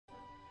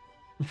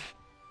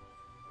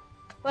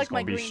Like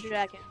my green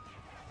jacket.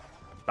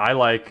 I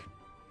like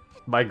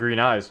my green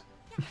eyes.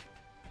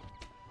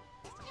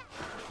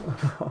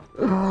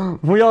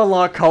 We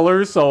unlock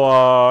colors,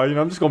 so you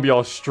know, I'm just gonna be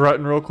all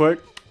strutting real quick.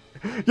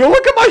 Yo,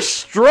 look at my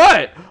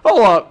strut!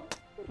 Hold up.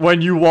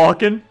 When you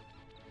walking?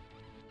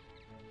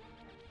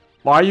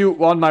 Why are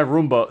you on my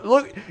Roomba?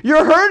 Look,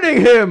 you're hurting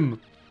him!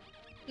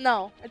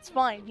 No, it's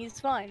fine. He's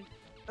fine.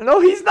 No,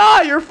 he's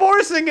not! You're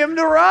forcing him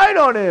to ride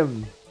on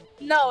him!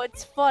 No,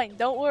 it's fine.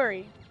 Don't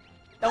worry.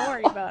 Don't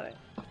worry about it.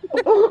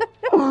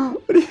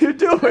 What are you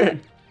doing?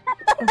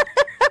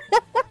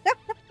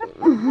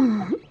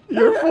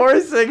 You're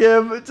forcing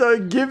him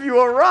to give you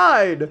a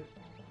ride!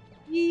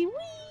 Yee wee!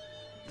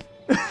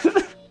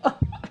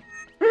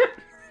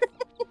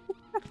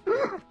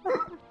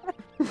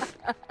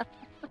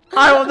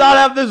 I will not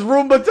have this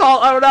Roomba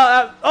talk. I will not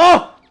have.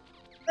 Oh!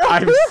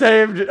 I've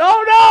saved it.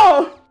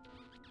 Oh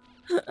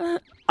no!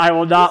 I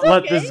will not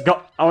let this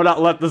go. I will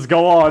not let this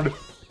go on.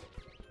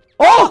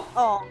 Oh!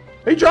 Oh.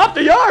 He dropped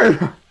a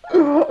yard!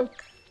 Oh.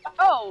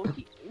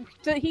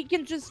 So he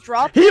can just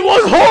drop. He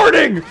was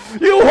hoarding!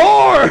 You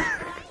whore!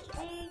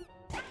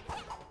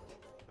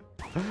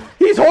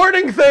 He's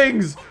hoarding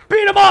things!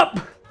 Beat him up!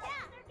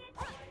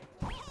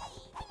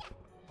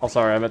 Oh,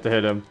 sorry, I meant to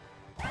hit him.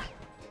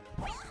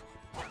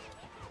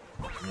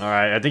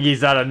 Alright, I think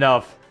he's had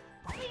enough.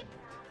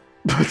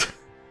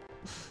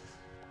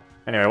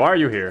 Anyway, why are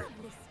you here?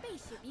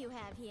 Spaceship you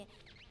have here.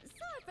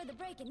 Sorry for the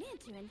break and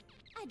entering.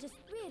 I just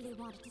really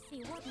wanted to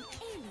see what an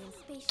alien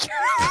spaceship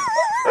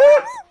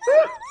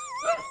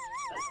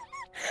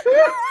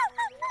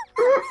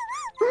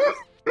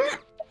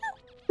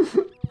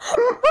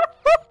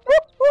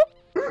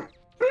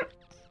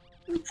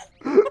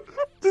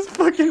Just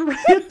fucking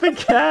hit the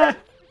cat!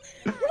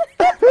 I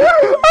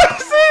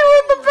see you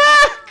in the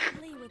back!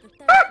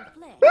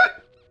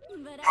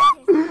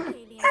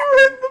 You're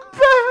in the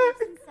back!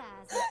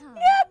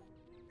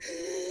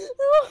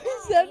 Oh,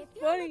 is that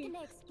funny?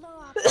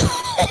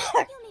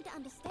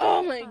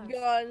 Oh my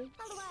god.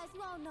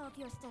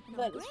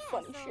 That is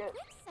funny shit.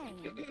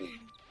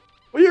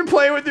 Well, you're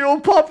playing with your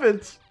old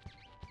puppets!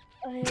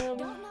 I am. Don't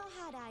know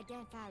how to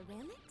identify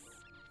relics?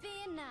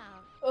 Fear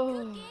now. Oh.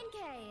 Cookie and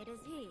carrot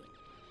is here.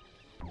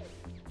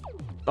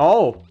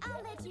 Oh.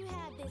 I'll let you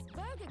have this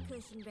burger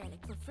cushion relic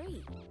for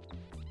free.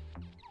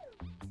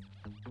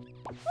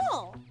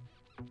 Oh.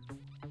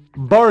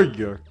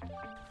 Burger.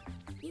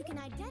 You can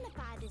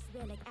identify this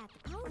relic at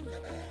the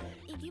podium.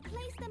 If you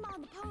place them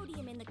on the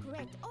podium in the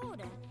correct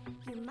order,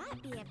 you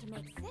might be able to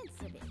make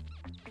sense of it.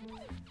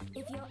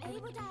 If you're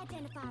able to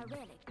identify a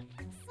relic,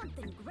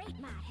 something great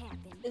might happen.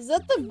 Is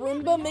that the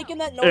Roomba making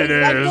that noise? It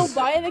Did I go is.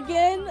 by it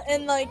again?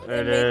 And like,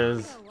 It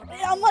is.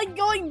 I'm like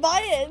going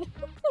by it.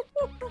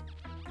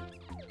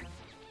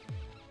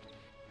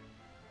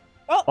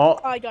 Oh,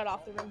 I got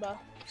off the Roomba.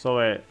 So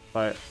wait.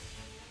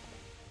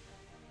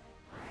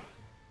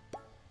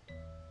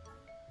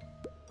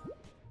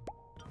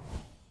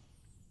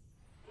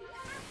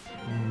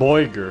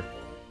 Boiger.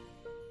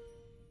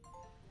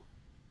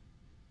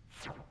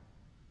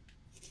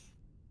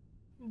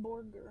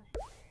 Burger.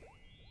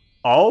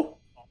 Oh?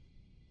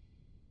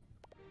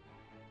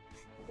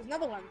 There's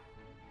another one.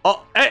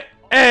 Oh, hey,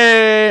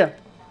 hey!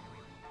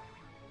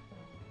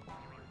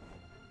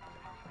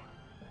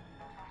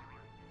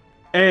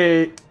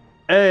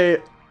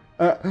 Hey,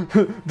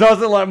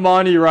 doesn't let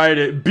Monty ride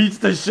it. Beats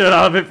the shit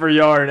out of it for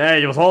yarn.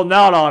 Hey, he was holding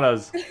out on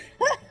us.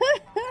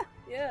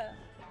 Yeah.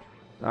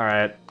 All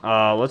right,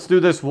 let's do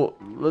this.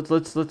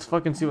 Let's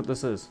fucking see what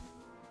this is.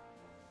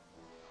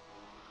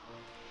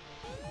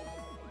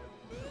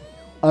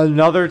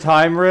 Another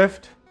time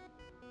rift?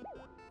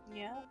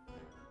 Yeah.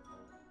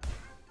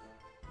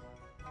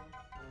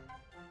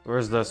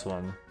 Where's this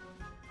one?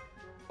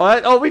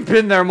 Oh, we've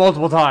been there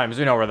multiple times.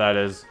 We know where that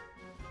is.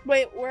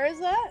 Wait, where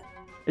is that?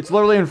 It's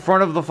literally in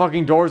front of the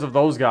fucking doors of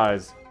those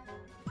guys.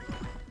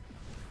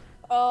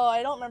 Oh,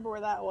 I don't remember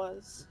where that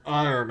was.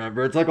 I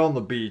remember. It's like on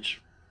the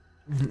beach.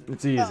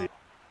 It's easy.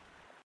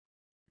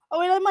 Oh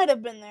wait, I might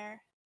have been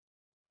there.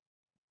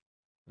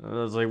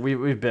 It's like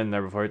we've been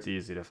there before. It's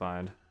easy to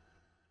find.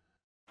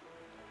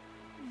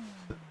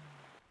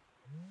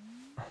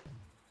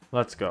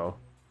 Let's go.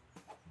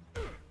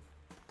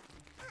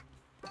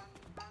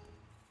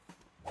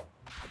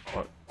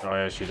 Oh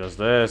yeah, she does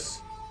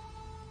this.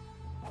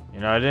 You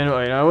know,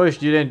 I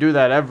wish you didn't do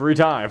that every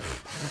time.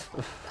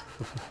 What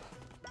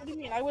do you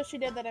mean? I wish she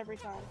did that every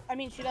time. I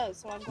mean, she does.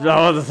 So I'm. No,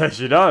 I was gonna say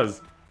she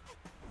does.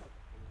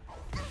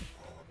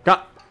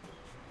 Got.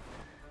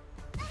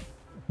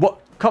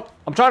 What? Come.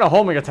 I'm trying to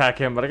homing attack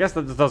him, but I guess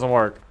that just doesn't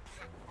work.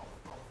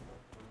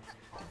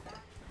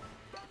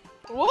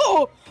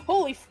 Whoa!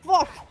 Holy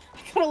fuck! I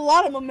got a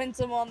lot of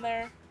momentum on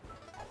there.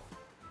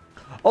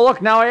 Oh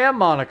look, now I am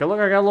Monica. Look,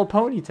 I got a little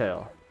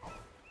ponytail.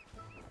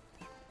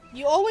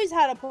 You always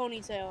had a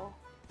ponytail.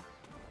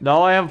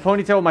 No, I have a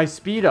ponytail with my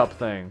speed up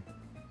thing.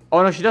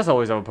 Oh no, she does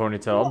always have a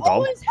ponytail. I'm You dumb.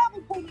 always have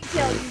a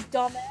ponytail, you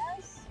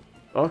dumbass.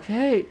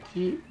 Okay,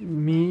 you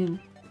mean.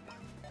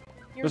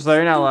 You're Just so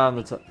you're not allowed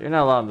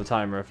in the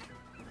time rift.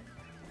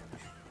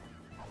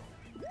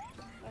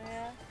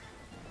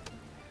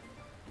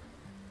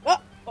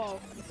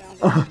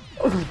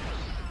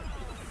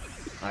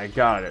 I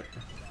got it.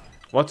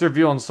 What's your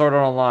view on Sword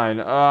Art Online?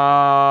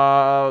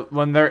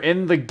 When they're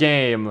in the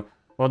game,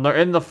 when they're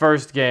in the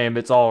first game,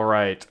 it's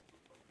alright.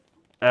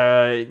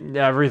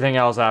 Everything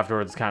else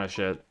afterwards is kind of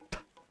shit.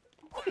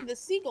 Look at the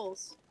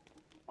seagulls.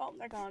 Oh,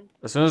 they're gone.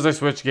 As soon as they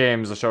switched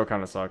games, the show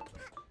kind of sucked.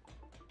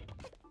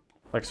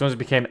 Like, as soon as it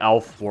became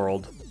Elf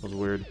World, it was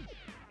weird.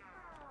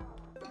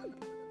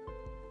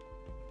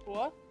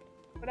 What?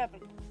 What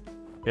happened?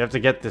 You have to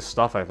get this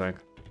stuff, I think.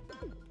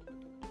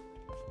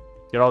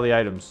 Get all the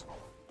items.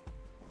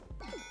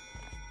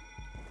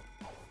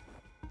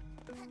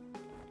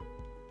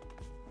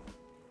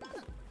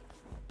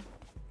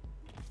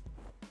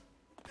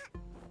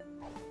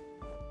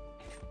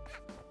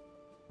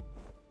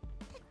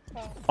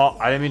 Oh,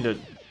 I didn't mean to...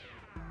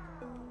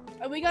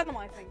 Oh, we got them,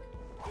 I think.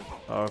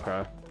 Oh,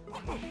 okay.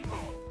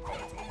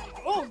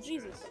 Oh,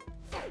 Jesus.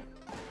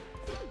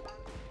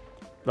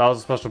 That was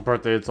a special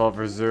birthday insult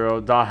for Zero.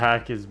 Dot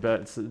hack is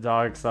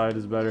Dot side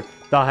is better.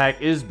 Dot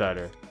hack is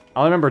better. I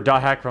only remember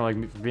Dot hack from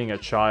like being a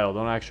child. I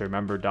don't actually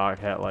remember Dot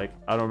hack. Like,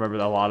 I don't remember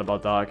a lot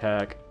about Dot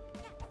hack.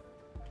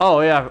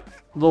 Oh yeah,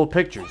 little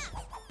pictures.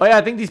 Oh yeah,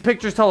 I think these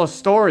pictures tell a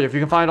story if you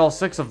can find all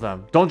 6 of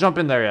them. Don't jump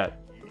in there yet.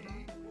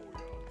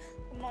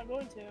 I'm not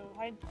going to.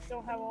 I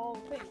don't have all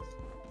the things.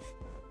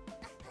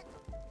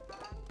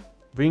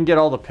 If we can get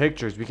all the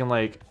pictures, we can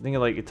like, I think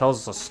it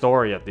tells us a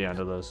story at the end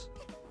of this.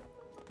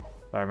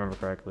 If I remember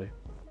correctly.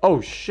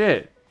 Oh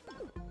shit!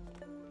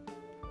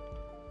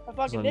 I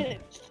fucking did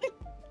it.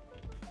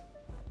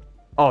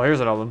 Oh, here's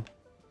another one.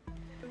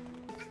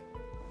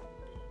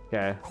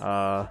 Okay,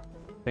 I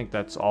think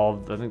that's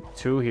all. I think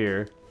 2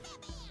 here.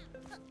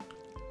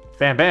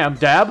 Bam, bam,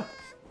 dab.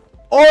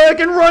 Oh, I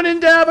can run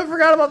and dab. I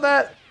forgot about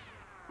that.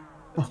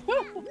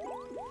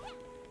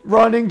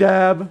 Running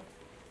dab.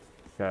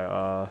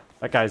 Okay,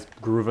 that guy's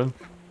grooving.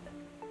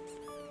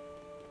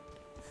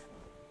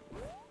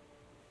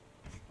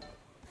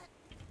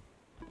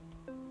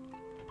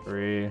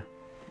 Three.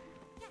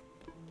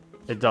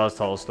 It does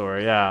tell a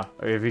story, yeah.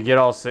 If we get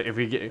all,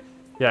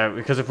 yeah,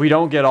 because if we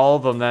don't get all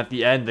of them, then at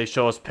the end they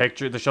show us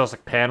pictures. They show us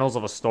like panels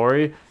of a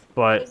story.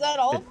 But is that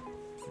all?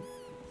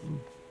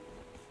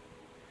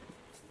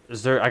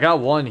 Is there? I got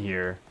 1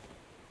 here.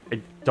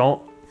 I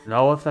don't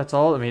know if that's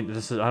all. I mean,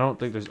 this is. I don't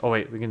think there's. Oh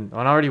wait, we can.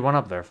 I already went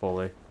up there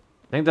fully.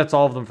 I think that's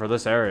all of them for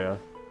this area.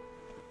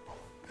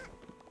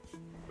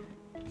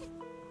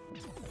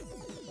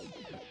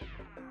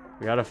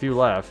 We got a few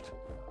left.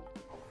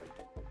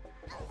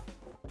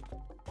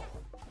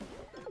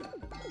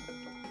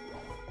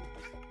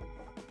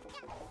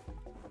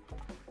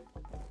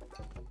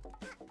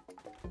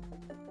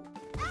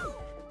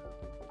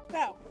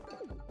 No.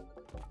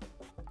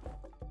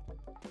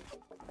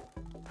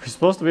 We're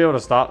supposed to be able to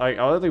stop. Like,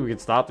 I don't think we can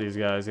stop these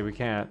guys. Yeah, we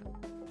can't.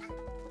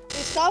 They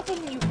stop when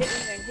you hit me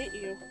and hit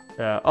you.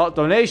 Yeah. Oh,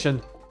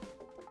 donation.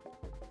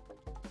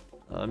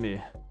 Let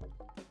me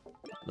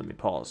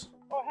pause.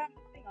 Oh, hang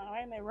on. Why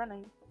am I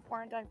running? Why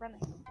aren't I running?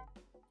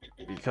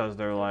 Because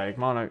they're like,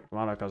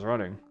 Monika's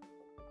running.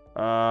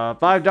 $5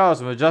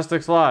 for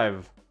Majestics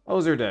Live. How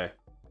was your day?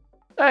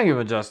 Thank you,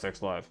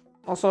 Majestics Live.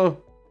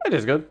 Also, it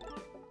is good.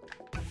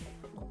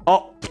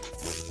 Oh.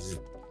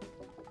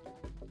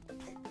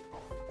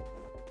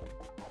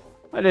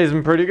 My day's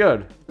been pretty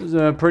good. This is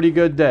a pretty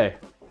good day.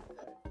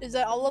 Is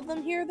that all of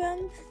them here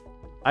then?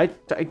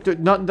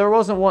 There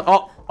wasn't one.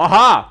 Oh,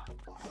 aha!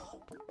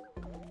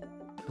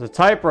 The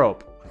type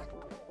rope.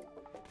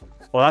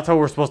 Well, that's how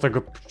we're supposed to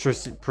go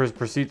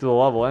proceed to the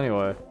level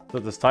anyway.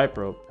 With this type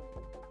rope.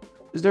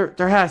 Is there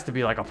has to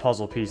be like a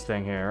puzzle piece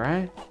thing here,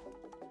 right?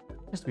 There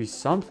has to be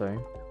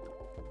something.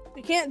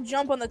 You can't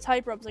jump on the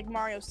type ropes like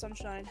Mario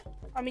Sunshine.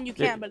 I mean, you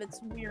can, but it's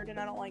weird and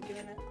I don't like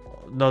doing it.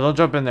 No, don't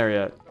jump in there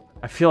yet.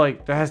 I feel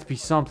like there has to be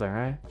something,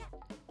 right?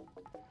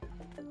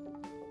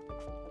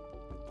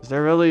 Is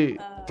there really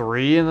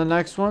 3 in the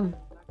next one?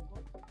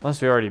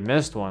 Unless we already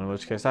missed one, in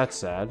which case that's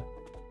sad.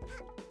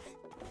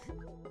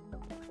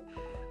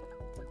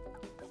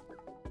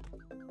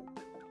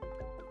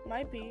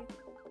 Might be.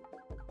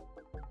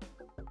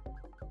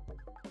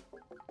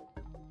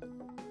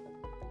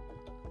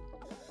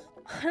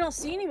 I don't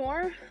see any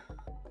more.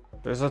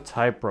 There's a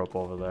type rope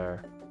over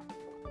there.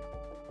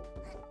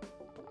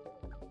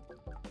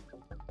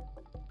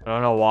 I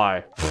don't know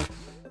why. I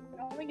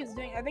don't think it's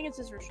doing. I think it's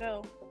just for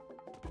show.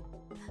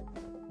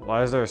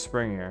 Why is there a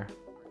spring here?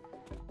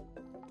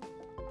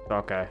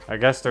 Okay, I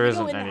guess there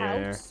isn't any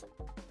here.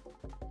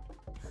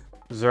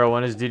 Zero,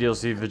 when is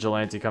DDLC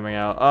Vigilante coming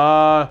out?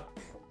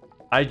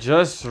 I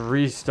just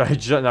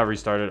not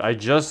restarted. I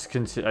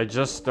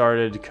just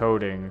started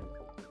coding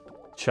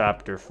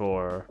chapter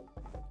 4.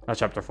 Not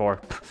chapter 4.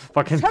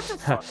 Fucking Chapter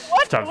 4.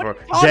 What? chapter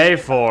 4. Day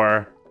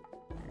 4.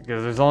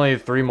 Because there's only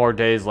 3 more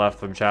days left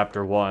from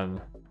chapter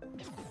 1.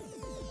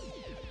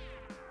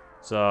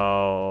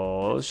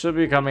 So it should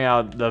be coming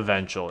out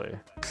eventually.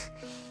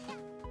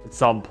 At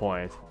some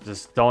point.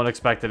 Just don't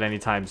expect it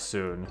anytime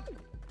soon.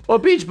 Oh,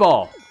 beach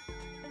ball!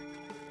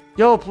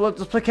 Yo,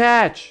 let's play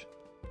catch!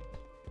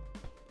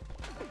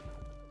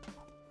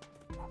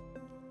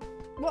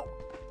 What?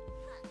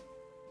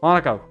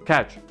 Monica,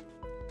 catch.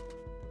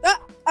 Ah,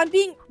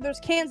 there's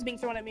cans being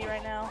thrown at me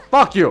right now.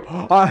 Fuck you.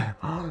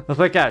 Let's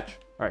play catch.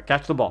 All right,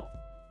 catch the ball.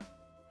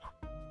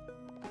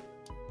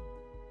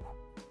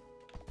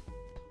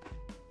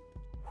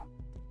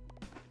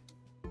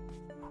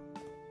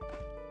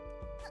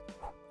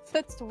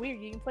 That's weird.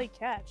 You can play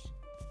catch.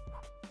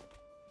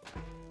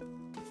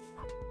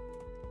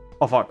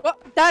 Oh fuck. Oh,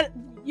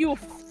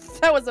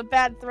 that was a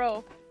bad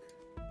throw.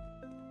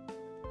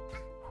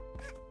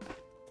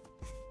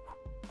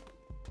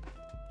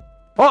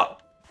 Oh!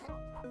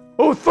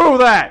 Who threw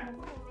that?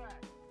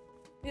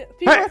 Yeah,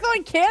 people Hey! are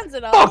throwing cans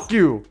at us. Fuck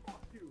you!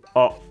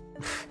 Oh.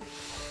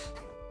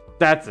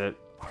 That's it.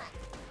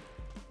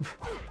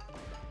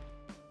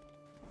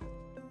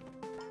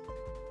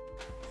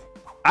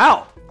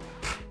 Ow!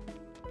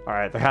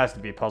 Alright, there has to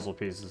be puzzle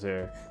pieces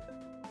here.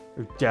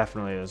 There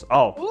definitely is.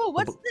 Oh. Ooh,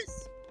 what's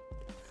this?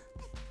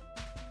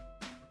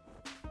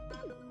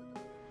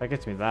 That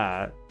gets me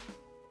that.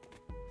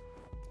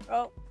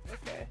 Oh,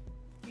 okay.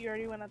 You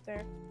already went up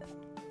there.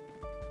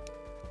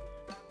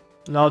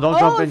 No, don't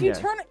jump in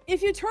yet.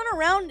 If you turn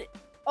around.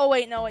 Oh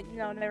wait, no,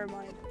 never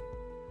mind.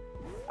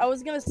 I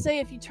was gonna say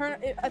if you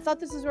turn. I thought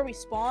this is where we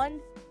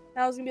spawned.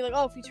 And I was gonna be like,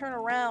 oh, if you turn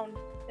around,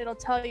 it'll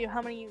tell you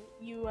how many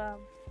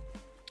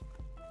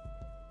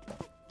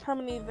how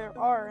many there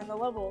are in the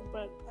level.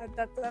 But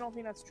I don't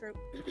think that's true.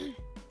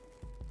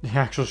 The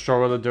actual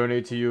struggle to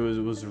donate to you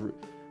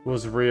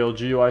was real.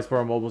 GUI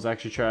Sport Mobile was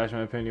actually trash in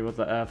my opinion. What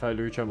the F? I had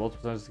to reach out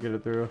multiple times to get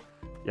it through.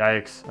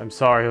 Yikes. I'm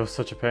sorry. It was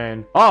such a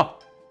pain. Oh!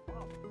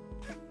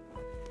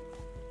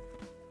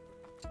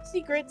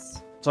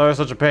 Secrets. Sorry it was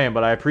such a pain,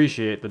 but I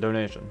appreciate the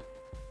donation.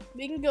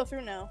 We can go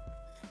through now.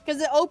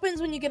 Because it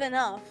opens when you get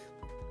enough.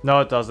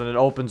 No, it doesn't. It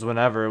opens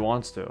whenever it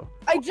wants to.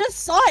 I just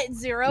saw it,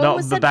 Zero. No,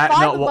 It said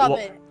 5 above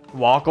it.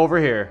 Walk over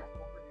here.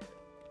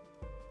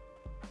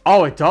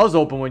 Oh, it does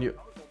open when you...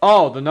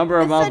 Oh, the number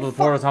of amounts of the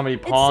portal is how many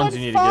pawns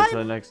you need to get to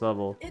the next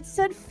level. It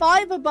said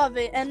 5 above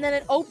it, and then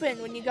it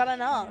opened when you got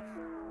enough.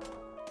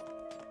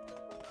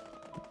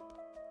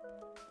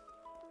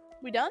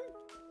 We done?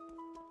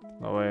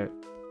 Oh, wait.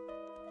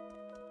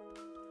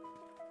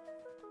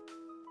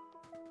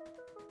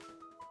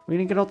 We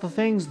didn't get all the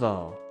things,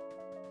 though.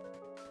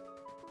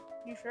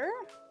 You sure?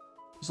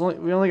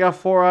 We only got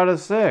 4 out of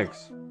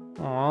 6.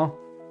 Aw.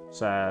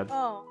 Sad.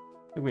 Oh.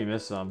 I think we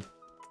missed some.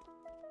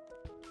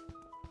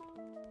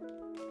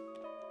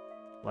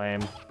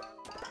 Lame.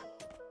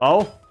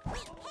 Oh?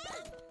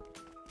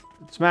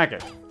 Smack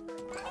it.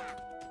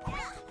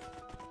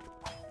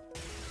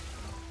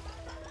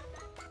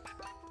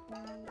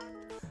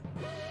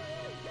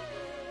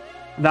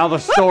 Now the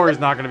story's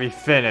not gonna be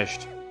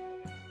finished.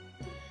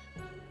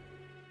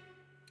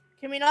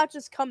 Can we not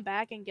just come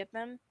back and get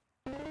them?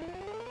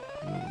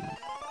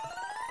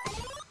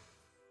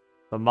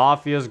 The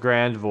Mafia's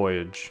Grand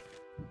Voyage.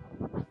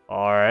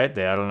 Alright,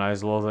 they had a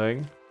nice little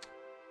thing.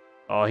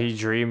 Oh, he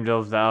dreamed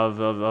of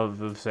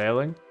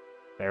sailing?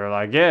 They were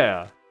like,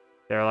 yeah.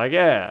 They were like,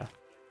 yeah.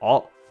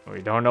 Oh,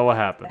 we don't know what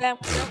happened. And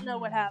we don't know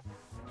what happened.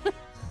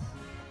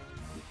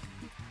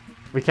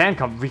 We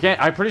can't,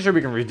 I'm pretty sure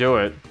we can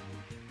redo it.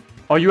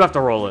 Oh, you have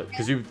to roll it,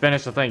 because you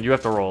finished the thing. You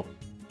have to roll.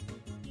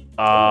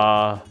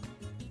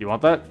 You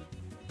want that?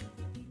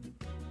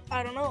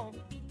 I don't know.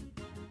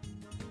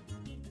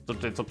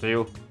 It's up to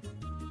you.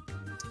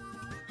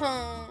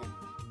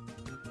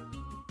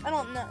 I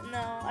don't know.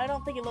 No, I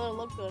don't think it'll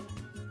look good.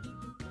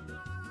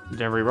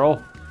 Then re-roll.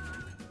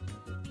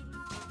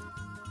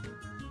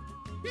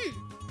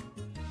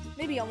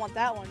 Maybe I want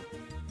that one.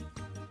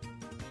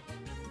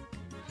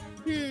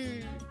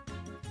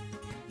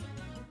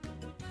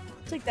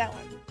 Take that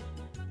one.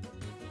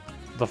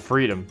 The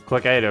freedom.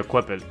 Click A to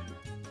equip it.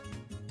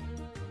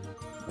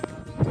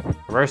 A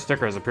rare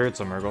sticker has appeared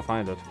somewhere. Go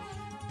find it.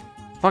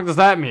 The fuck does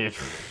that mean?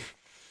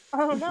 I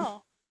don't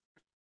know.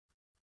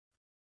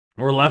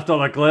 We're left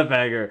on a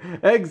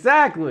cliffhanger.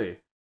 Exactly.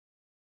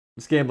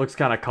 This game looks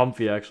kind of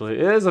comfy, actually.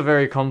 It is a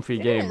very comfy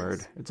game,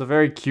 Erd. It's a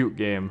very cute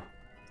game.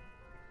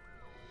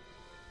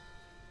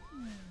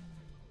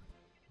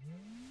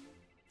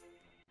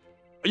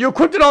 You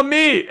equipped it on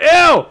me!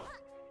 Ew!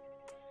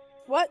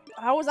 What?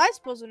 How was I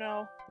supposed to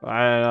know?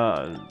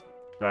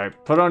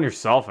 Alright, put it on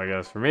yourself, I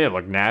guess. For me, it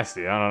looked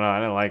nasty. I don't know. I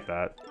didn't like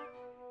that.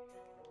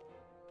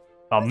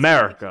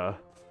 America.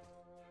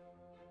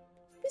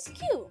 It's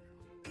cute.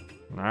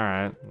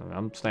 Alright,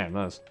 I'm staying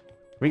this.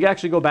 We can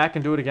actually go back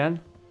and do it again?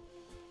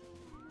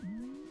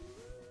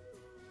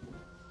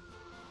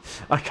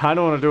 I kind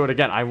of want to do it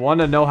again. I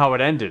want to know how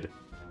it ended.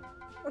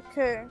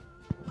 Okay.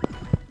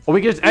 Oh,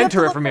 we can just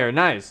enter it from here.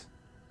 Nice.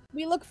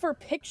 We look for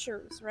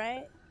pictures,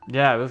 right?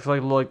 Yeah, it looks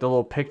like the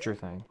little picture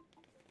thing.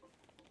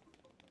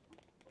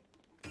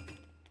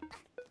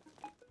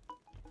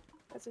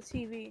 That's a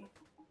TV.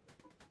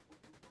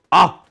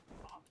 Ah!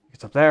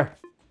 It's up there.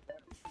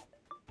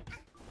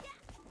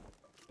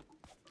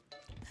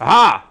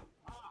 Aha!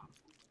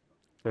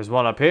 There's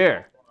one up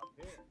here.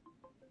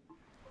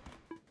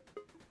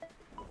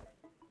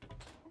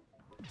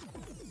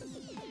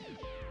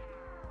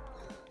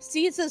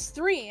 See, it says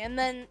 3, and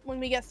then when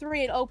we get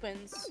 3, it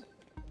opens.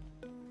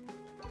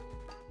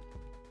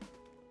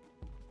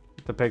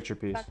 The picture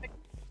piece.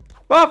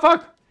 Oh,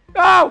 fuck!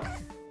 No!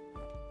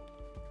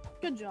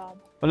 Good job.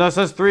 Well, no, it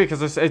says 3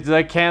 because it's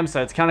like Cam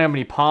said. It's counting how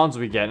many pawns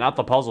we get, not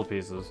the puzzle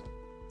pieces.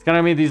 It's counting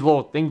how many of these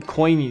little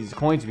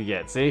coins we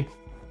get, see?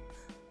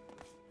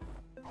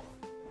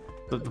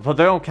 But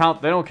they don't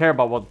count. They don't care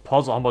about what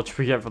puzzle, how much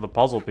we get for the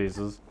puzzle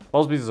pieces.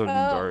 Puzzle pieces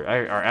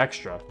are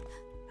extra.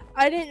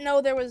 I didn't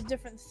know there was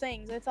different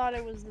things. I thought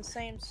it was the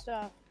same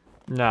stuff.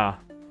 Nah.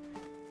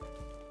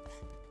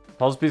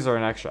 Puzzle pieces are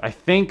an extra. I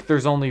think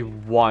there's only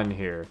one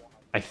here.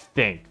 I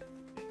think.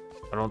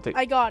 I don't think.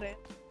 I got it.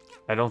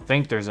 I don't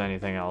think there's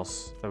anything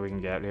else that we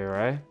can get here,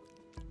 right?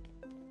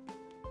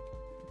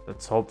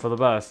 Let's hope for the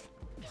best.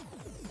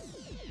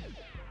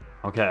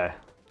 Okay.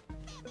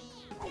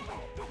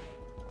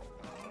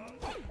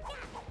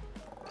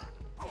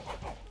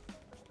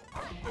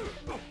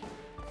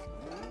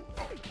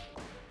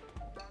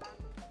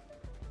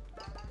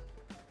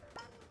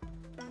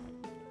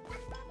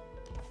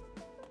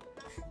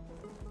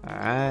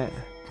 Alright.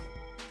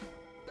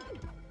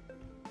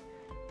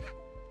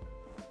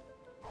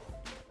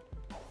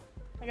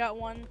 I got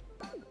one.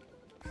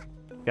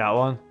 Got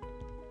one?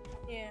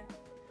 Yeah.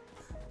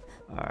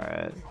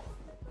 Alright.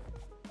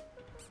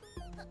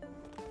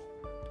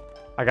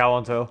 I got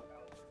one too.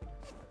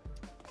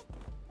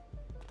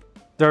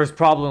 There's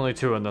probably only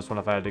 2 in this one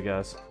if I had to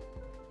guess.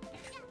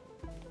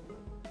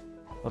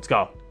 Let's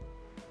go.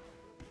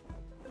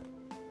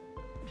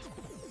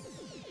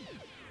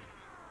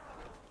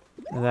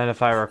 And then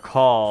if I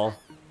recall,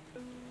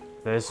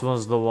 this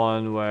was the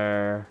one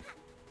where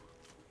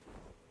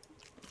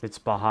it's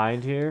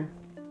behind here.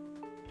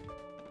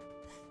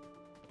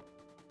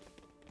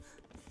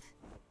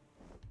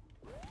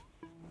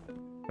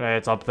 Okay,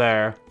 it's up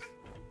there.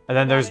 And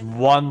then there's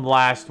one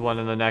last one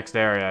in the next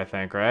area, I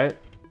think, right?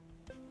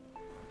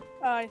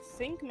 I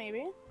think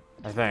maybe.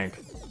 I think.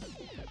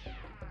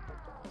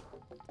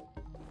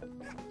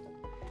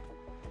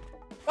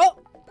 Oh!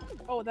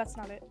 Oh, that's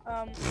not it.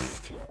 I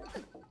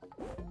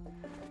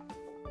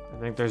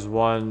think there's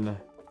one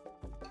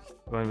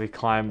when we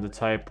climb the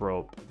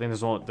tightrope. I think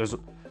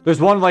there's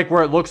one like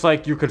where it looks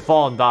like you could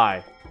fall and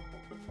die.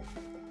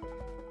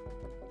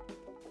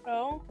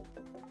 Oh?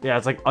 Yeah,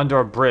 it's like under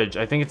a bridge.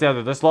 I think it's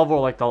either this level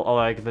or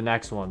like the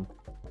next one.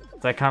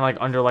 It's like kind of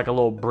like under like a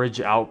little bridge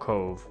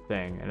alcove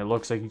thing, and it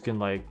looks like you can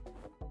like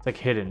it's like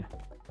hidden.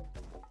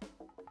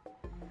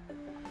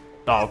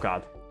 Oh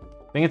god.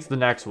 I think it's the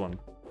next one.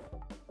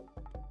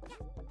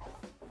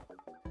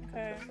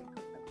 Okay.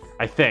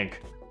 I think.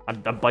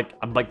 I'm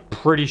like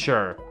pretty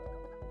sure.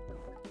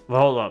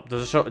 Well, hold up.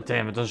 Does it show?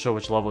 Damn, it doesn't show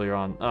which level you're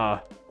on.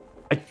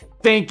 I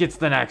think it's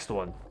the next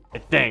one. I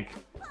think.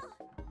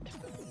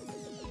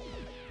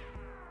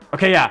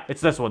 Okay, yeah, it's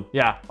this one.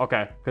 Yeah,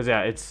 okay. Because,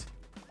 yeah,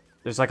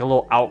 there's like a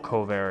little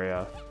alcove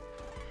area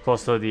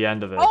close to the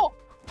end of it. Oh,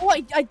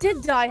 I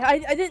did die.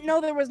 I didn't know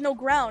there was no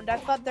ground. I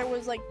thought there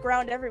was, like,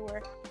 ground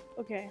everywhere.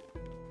 Okay.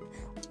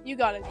 You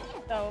got it,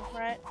 though,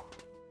 right?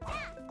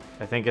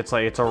 I think it's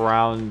like, it's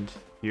around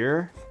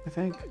here, I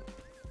think.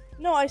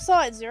 No, I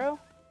saw it, Zero.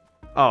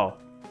 Oh.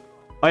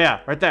 Oh, yeah,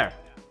 right there.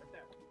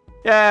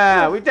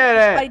 Yeah, we did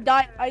it! I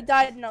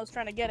died and I was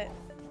trying to get it.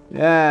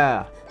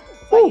 Yeah.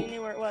 I thought you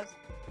knew where it was.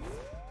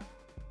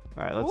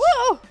 Alright, let's...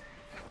 Whoa!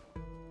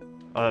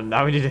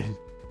 Now we need to...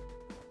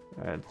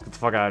 Alright, let's get the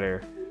fuck out of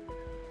here.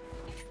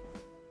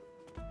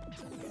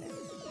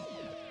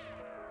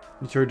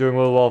 You two are doing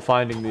really well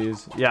finding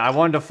these. Yeah, I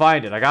wanted to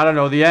find it. I gotta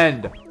know the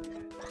end.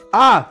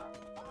 Ah!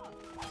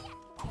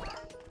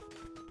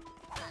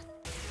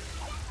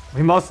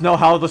 We must know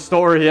how the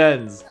story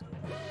ends.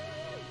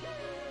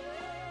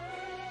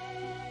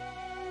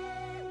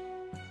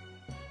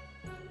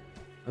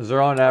 Is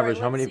there on average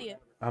how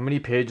many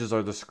pages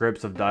are the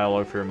scripts of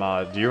dialogue for your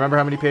mod? Do you remember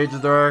how many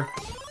pages there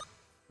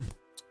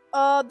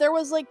are? There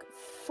was like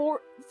for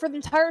the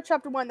entire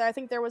chapter 1 there, I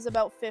think there was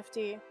about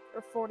 50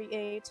 or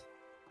 48.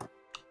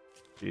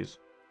 Jeez.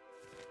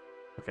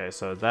 Okay,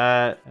 so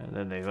that, and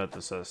then they went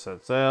to set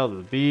sail to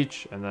the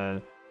beach, and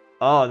then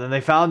and then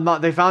they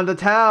found a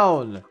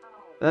town.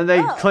 And then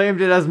they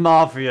claimed it as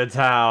Mafia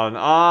Town.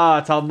 Ah,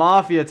 it's how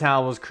Mafia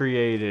Town was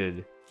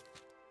created.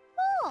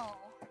 Oh.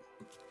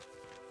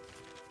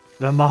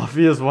 The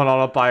Mafia's went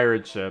on a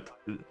pirate ship.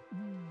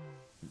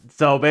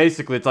 So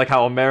basically, it's like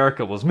how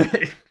America was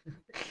made.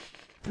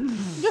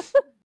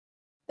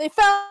 They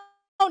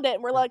found it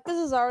and we're like, this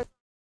is ours.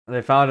 And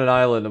they found an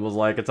island and was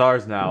like, it's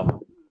ours now.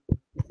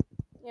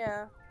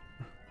 Yeah.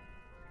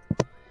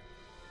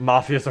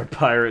 Mafias are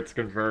pirates,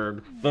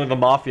 confirmed. They're the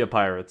Mafia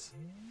pirates.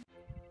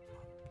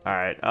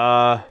 Alright,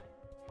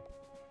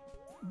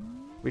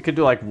 we could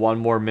do like one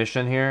more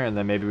mission here, and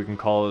then maybe we can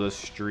call it a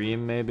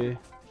stream, maybe?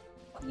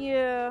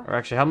 Yeah. Or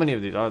actually, how many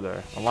of these are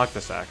there? Unlock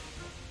this act.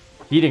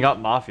 Heating up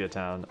Mafia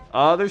Town.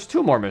 There's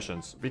 2 more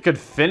missions. We could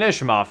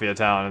finish Mafia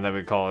Town, and then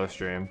we'd call it a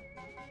stream.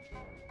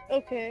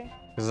 Okay.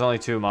 Because there's only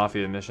 2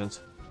 Mafia missions.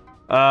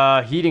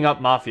 Heating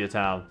up Mafia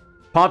Town.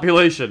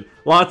 Population.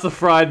 Lots of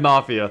fried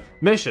Mafia.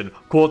 Mission.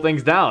 Cool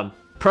things down.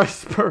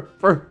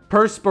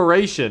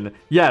 Perspiration.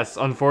 Yes,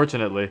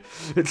 unfortunately.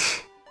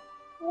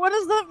 What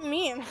does that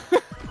mean?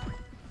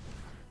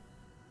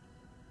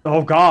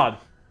 Oh God.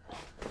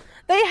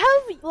 They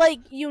have like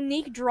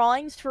unique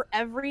drawings for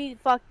every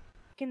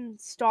fucking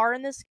star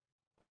in this.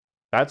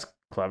 That's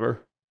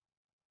clever.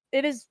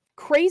 It is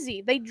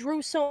crazy. They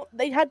drew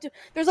they had to.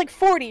 There's like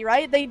 40,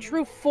 right? They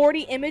drew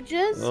 40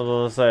 images.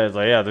 Let's say it's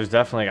like, yeah, there's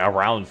definitely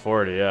around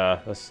 40. Yeah,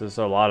 there's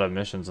a lot of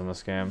missions in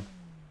this game.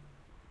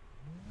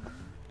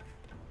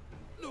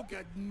 Look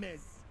at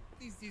mess.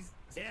 This is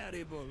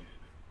terrible.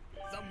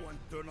 Someone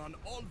turn on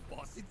all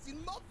faucets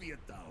in Mafia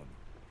Town.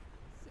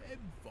 Same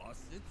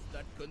faucets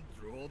that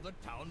control the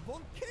town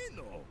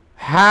volcano.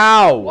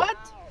 How? What?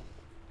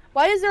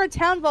 Why is there a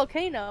town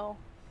volcano?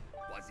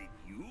 Was it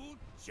you,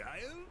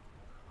 child?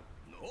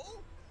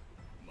 No?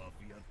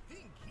 Mafia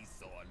think he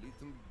saw a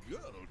little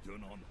girl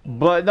turn on all.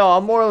 But no,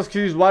 I'm more or less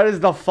confused. Why does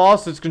the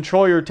faucets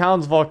control your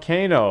town's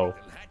volcano?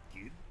 Little hat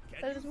kid,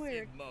 can That is you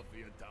weird. save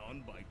Mafia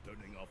Town by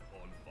turning off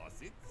all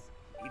faucets?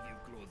 If you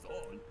close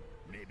all,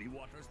 maybe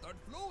water start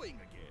flowing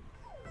again.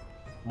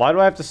 Why do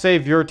I have to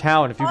save your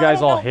town if you I guys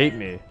don't all know, hate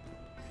man. me?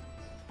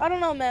 I don't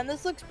know, man.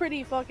 This looks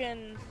pretty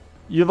fucking.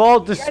 You've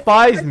all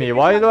despised me.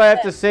 Why do I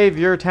have to save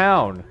your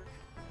town?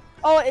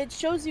 Oh, it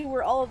shows you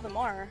where all of them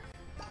are.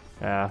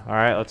 Yeah. All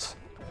right. Let's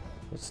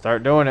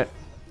start doing it.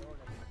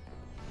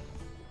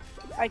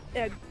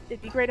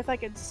 It'd be great if I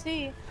could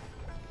see.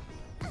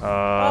 You're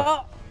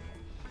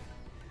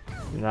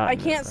not I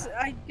can't.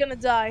 I'm gonna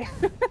die.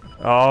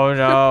 Oh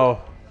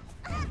no.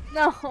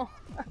 No.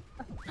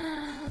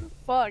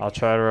 Fuck. I'll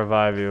try to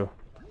revive you.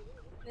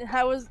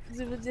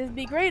 It'd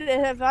be great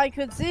if I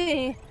could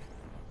see.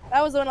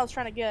 That was the one I was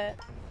trying to get.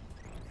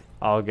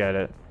 I'll get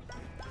it.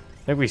 I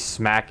think we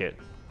smack it.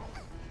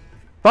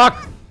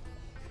 Fuck!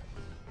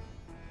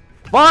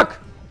 Fuck!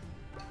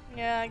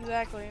 Yeah,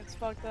 exactly. It's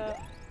fucked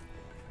up.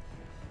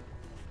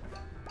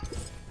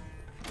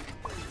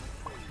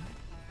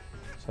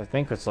 So I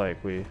think it's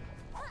like we...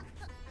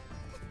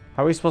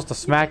 How are we supposed to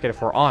smack it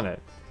if we're on it?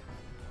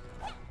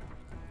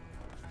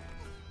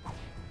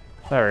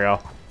 There we go.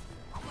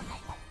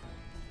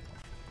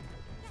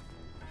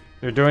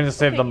 You're doing to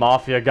save the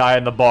mafia guy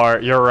in the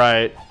bar. You're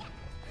right.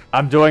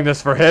 I'm doing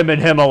this for him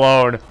and him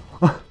alone.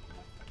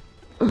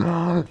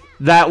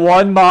 That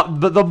one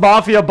the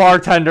mafia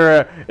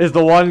bartender is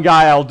the one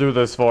guy I'll do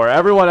this for.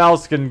 Everyone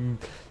else can...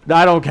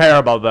 I don't care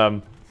about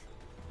them.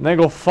 They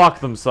go fuck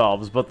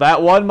themselves. But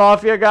that one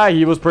mafia guy,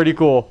 he was pretty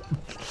cool.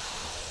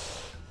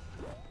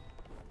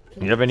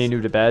 You have any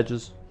new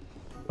badges?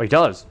 Oh, he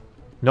does.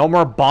 No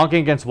more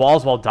bonking against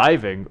walls while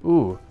diving.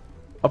 Ooh.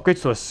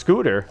 Upgrades to a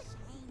scooter.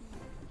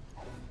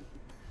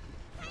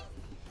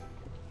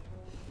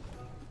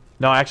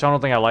 No, actually, I don't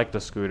think I like the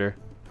scooter.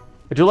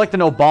 I do like the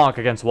no bonk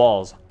against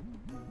walls.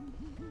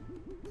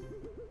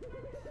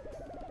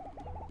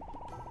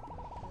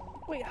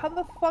 Wait, how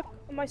the fuck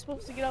am I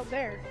supposed to get out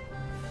there?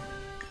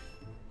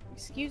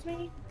 Excuse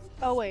me?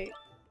 Oh, wait.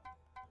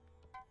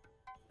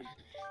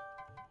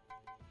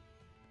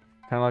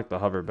 Kind of like the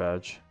hover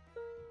badge.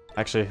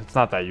 Actually, it's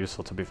not that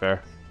useful, to be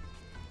fair.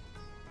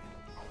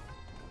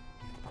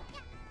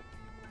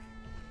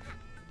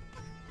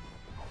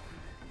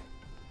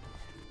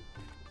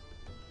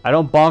 I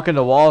don't bonk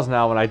into walls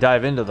now when I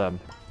dive into them.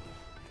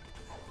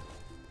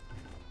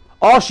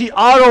 Oh, she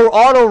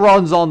auto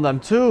runs on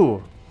them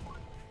too.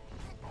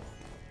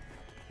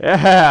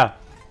 Yeah,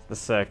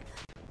 that's sick.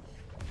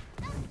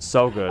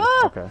 So good.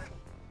 Ah! Okay.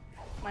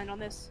 Mind on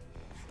this.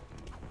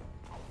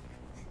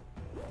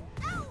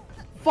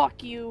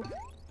 Fuck you.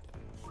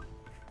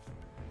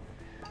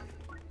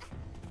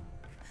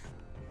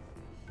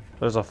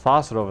 There's a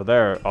faucet over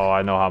there. Oh,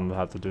 I know how I'm gonna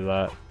have to do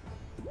that.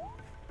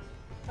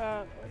 Oh,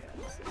 yeah,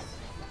 this is...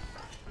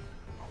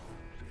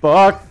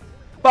 Fuck!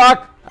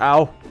 Fuck!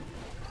 Ow.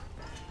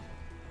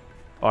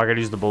 Oh, I gotta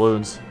use the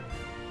balloons.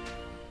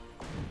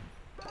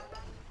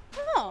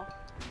 Oh.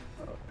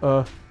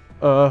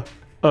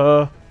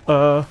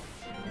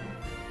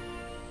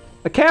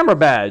 A camera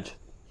badge.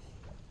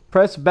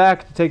 Press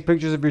back to take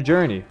pictures of your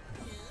journey.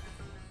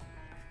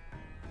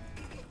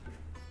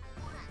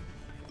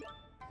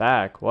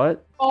 Back?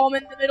 What? Oh, I'm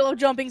in the middle of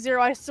jumping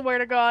zero, I swear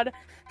to God.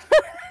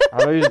 How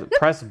do I use it?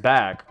 Press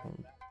back.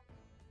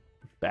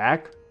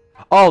 Back?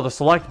 Oh, the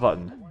select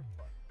button.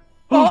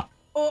 Oh,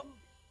 oh.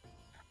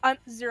 I'm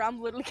zero.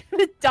 I'm literally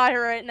gonna die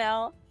right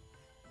now.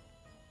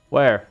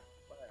 Where?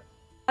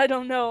 I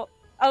don't know.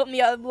 Out in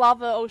the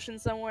lava ocean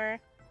somewhere.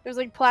 There's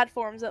like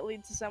platforms that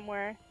lead to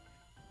somewhere.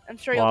 I'm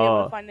sure you'll be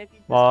able to find it if you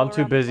just Well, go I'm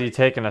too around the busy place.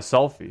 taking a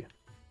selfie.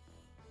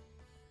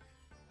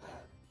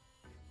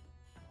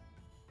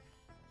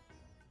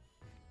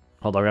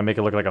 Hold on, we're gonna make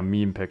it look like a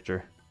meme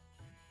picture.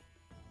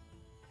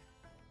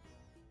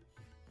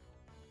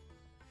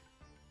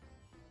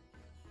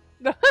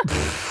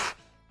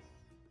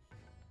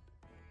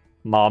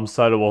 Mom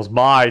said it was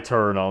my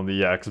turn on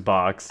the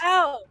Xbox.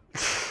 Ow!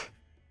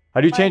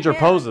 How do you My change your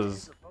hand.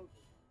 poses?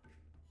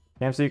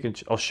 Damn, so you can...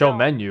 Oh, show No.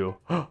 menu.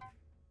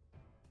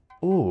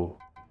 Ooh.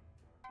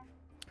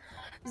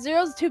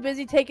 Zero's too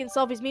busy taking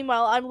selfies.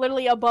 Meanwhile, I'm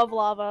literally above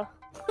lava.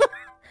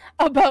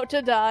 About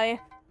to die.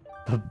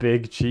 The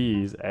big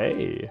cheese.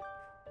 Hey.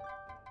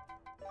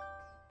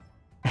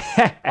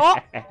 Oh,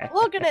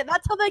 look at it.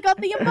 That's how they got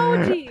the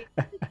emoji.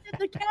 They did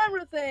the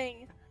camera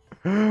thing.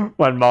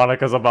 When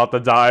Monica's about to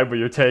die, but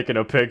you're taking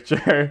a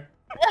picture.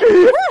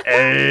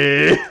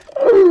 Hey.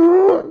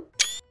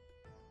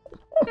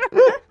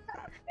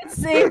 It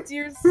saved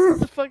your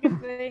fucking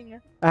thing.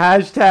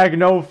 Hashtag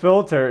no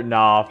filter.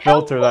 Nah,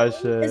 filter that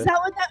shit. Is that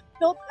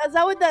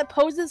what that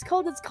pose is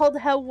called? It's called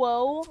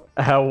hello.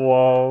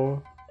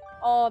 Hello.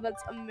 Oh,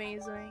 that's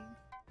amazing.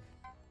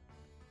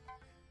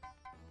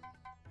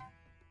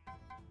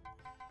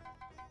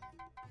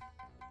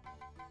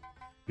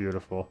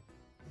 Beautiful.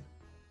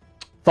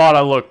 Thought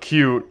I looked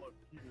cute.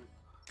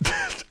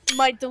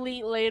 Might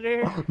delete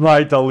later.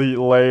 Might delete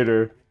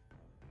later.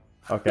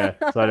 Okay,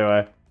 so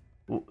anyway.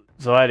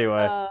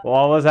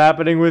 What was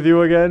happening with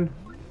you again?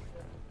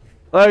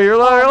 Oh, you're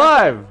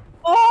alive!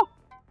 Oh!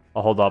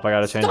 Oh, hold up, I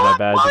gotta change my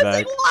badge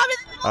back.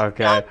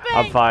 Okay,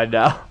 I'm fine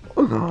now.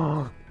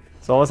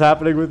 So what's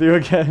happening with you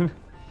again?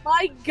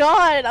 My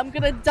god, I'm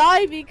gonna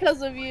die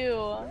because of you.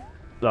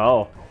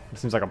 Oh, it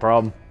seems like a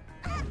problem.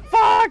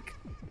 Fuck!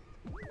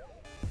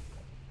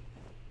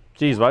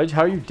 Jeez,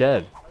 how are you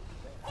dead?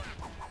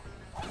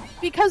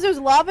 Because there's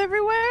lava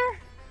everywhere?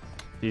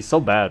 He's so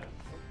bad.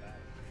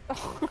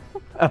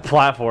 At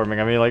platforming,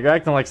 I mean, like, you're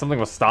acting like something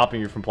was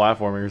stopping you from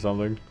platforming or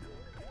something.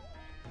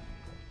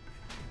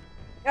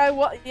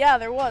 Yeah,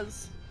 there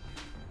was.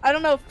 I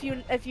don't know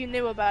if you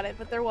knew about it,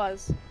 but there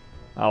was.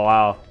 Oh,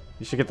 wow.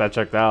 You should get that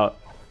checked out.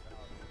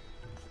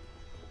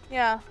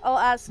 Yeah, I'll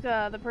ask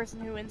the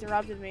person who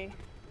interrupted me.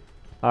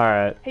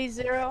 Alright. Hey,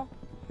 Zero.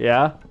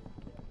 Yeah?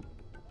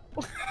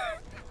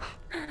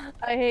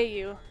 I hate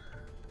you.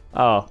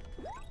 Oh.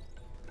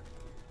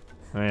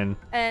 I mean...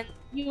 And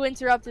you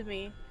interrupted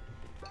me.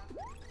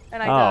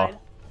 And I died.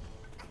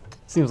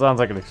 Sounds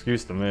like an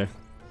excuse to me.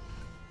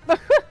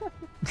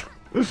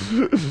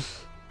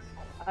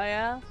 Oh,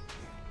 yeah?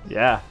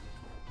 Yeah.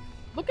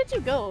 Look at you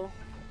go.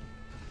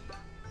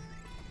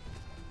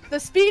 The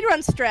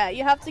speedrun strat.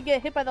 You have to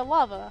get hit by the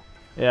lava.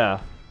 Yeah.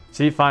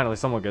 See, finally,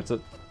 someone gets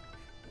it.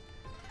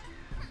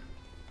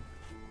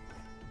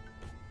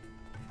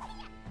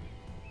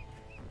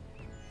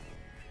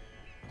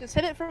 Just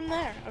hit it from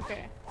there.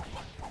 Okay.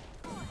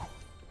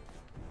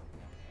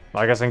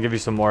 I guess I can give you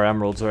some more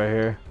emeralds right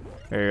here.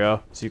 There you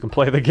go. So you can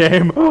play the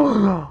game.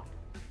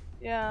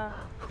 Yeah.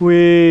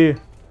 Whee!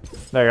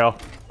 There you go.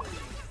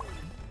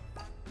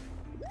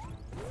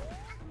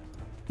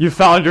 You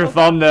found your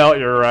thumbnail.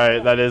 You're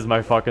right. That is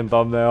my fucking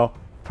thumbnail.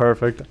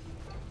 Perfect.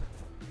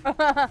 Look,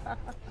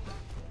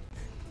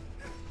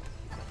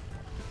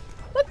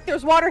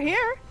 there's water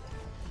here.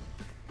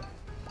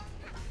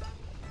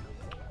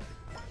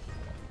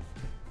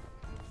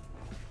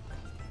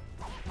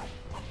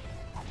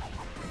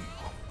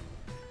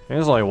 I think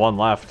there's only one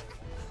left.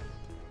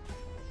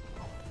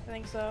 I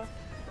think so.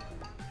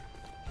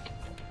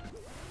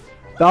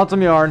 Found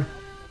some yarn.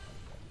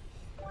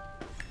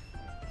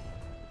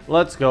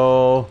 Let's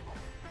go.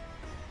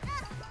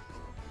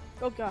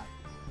 Oh god.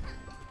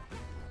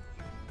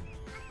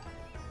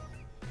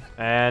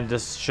 And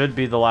this should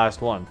be the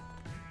last one.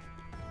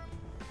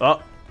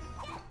 Oh.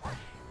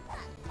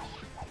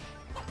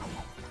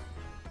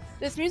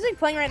 This music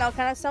playing right now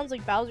kind of sounds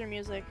like Bowser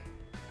music.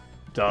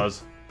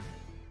 Does.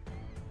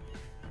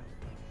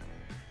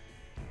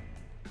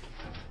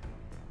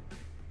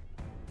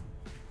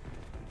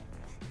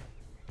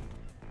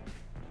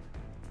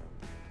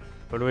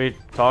 Who do we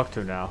talk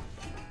to now?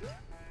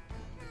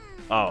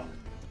 Oh.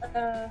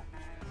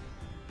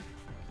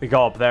 We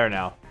go up there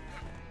now.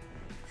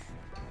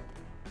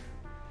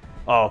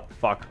 Oh,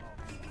 fuck.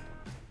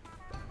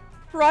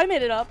 Bro, I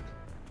made it up.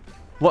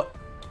 What?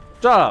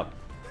 Shut up.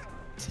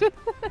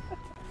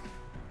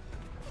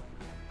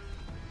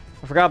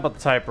 I forgot about the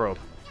tightrope.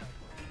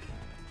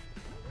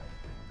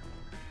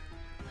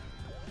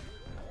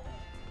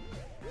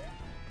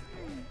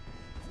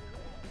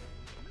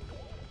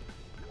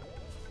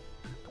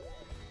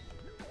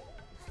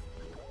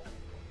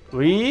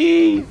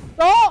 Wee!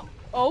 Oh!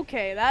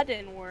 Okay, that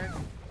didn't work.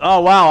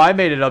 Oh, wow, I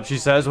made it up, she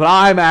says, but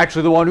I'm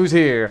actually the one who's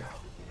here.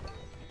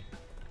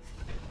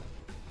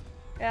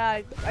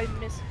 Yeah, I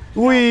missed.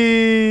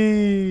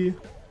 Wee!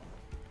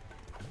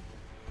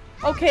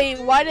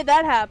 Okay, why did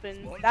that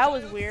happen? That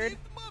was weird.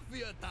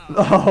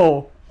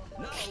 Oh.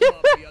 Now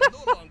Mafia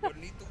no longer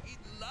need to eat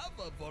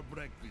lava for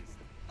breakfast.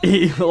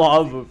 Eat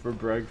lava for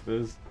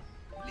breakfast.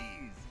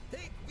 Please,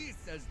 take this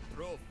as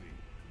trophy.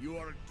 You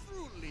are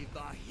truly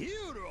the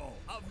hero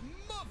of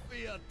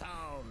Mafia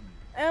Town.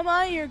 Am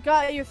I?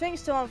 Your thing's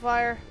still on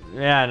fire.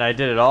 Yeah, and I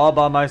did it all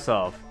by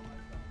myself.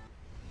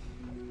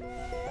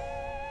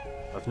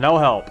 With no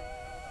help.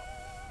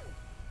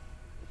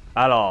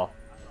 At all.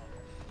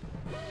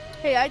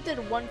 Hey, I did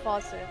one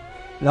faucet.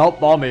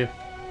 Nope, all me.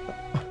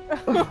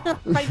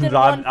 I did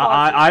one faucet.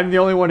 I'm the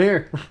only one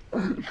here.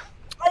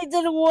 I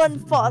did one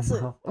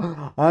faucet.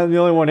 I'm the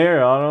only one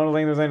here. I don't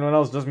think there's anyone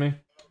else. Just me.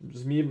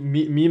 Just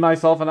me,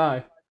 myself, and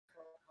I.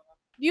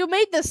 You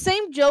made the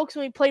same jokes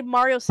when we played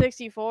Mario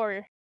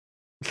 64.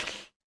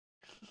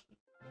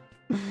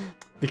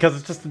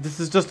 Because this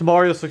is just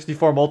Mario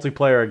 64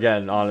 multiplayer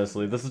again,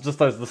 honestly. This is just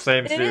the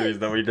same series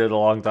that we did a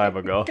long time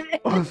ago.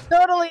 It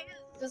totally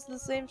is just the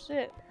same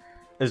shit.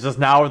 It's just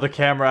now the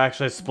camera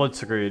actually split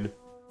screen.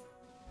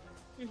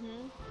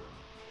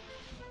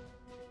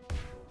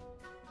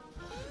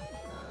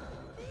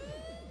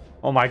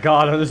 Oh my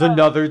god, there's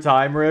another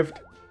time rift?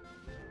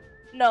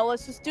 No,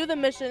 let's just do the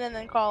mission and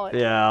then call it.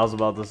 Yeah, I was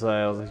about to say,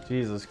 I was like,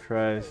 Jesus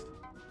Christ.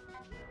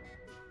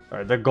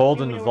 Alright, the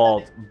golden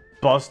vault.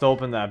 Bust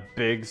open that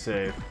big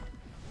safe.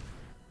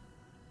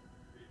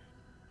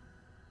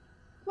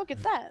 Look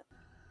at that.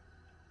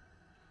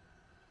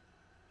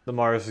 The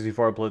Mario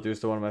 64 playthrough is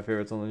still one of my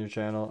favorites on your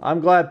channel.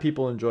 I'm glad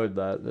people enjoyed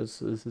that.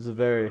 This is a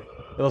very...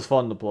 It was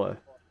fun to play.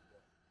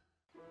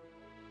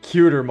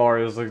 Cuter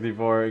Mario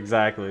 64,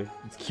 exactly.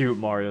 It's cute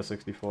Mario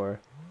 64.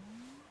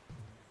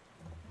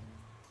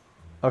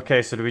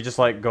 Okay, so do we just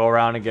like go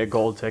around and get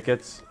gold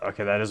tickets?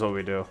 Okay, that is what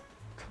we do.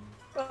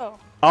 Oh.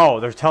 Oh,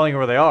 they're telling you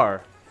where they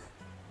are.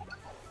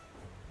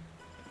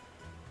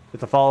 You have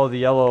to follow the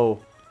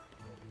yellow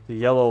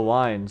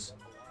lines.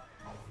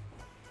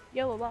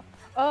 Yellow lock.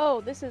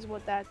 Oh, this is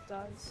what that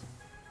does.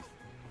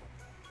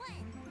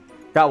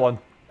 Got one.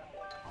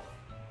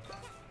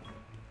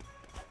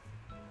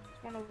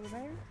 One over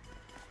there.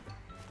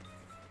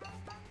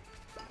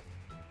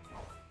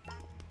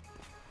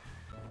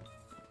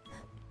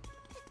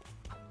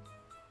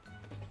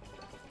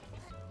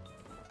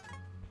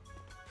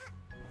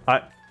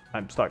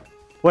 I'm stuck.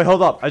 Wait,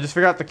 hold up. I just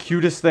figured out the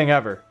cutest thing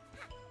ever.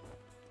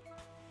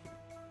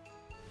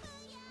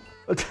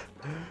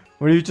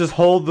 When you just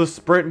hold the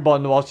sprint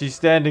button while she's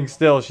standing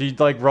still, she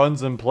like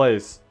runs in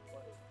place.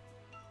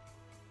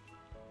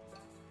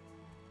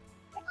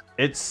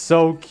 It's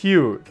so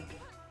cute.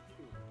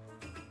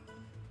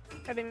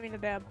 I didn't mean to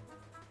dab.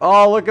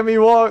 Oh, look at me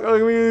walk.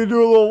 Look at me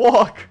do a little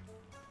walk.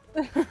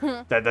 Where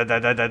did it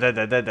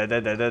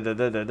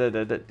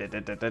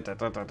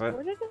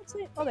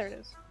say? Oh, there it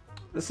is.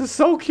 This is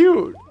so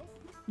cute.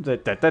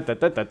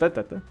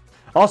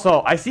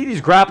 Also, I see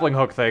these grappling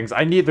hook things.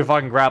 I need the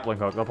fucking grappling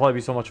hook. They'll probably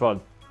be so much fun.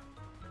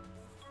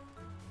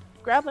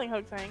 Grappling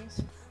hook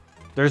things.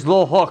 There's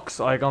little hooks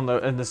like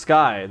in the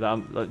sky.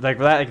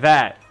 Like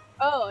that.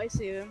 Oh, I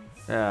see them.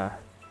 Yeah.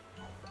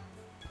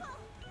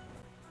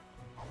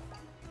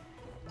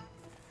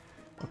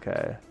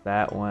 Okay,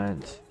 that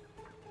went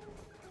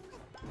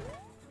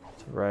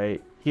to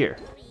right here.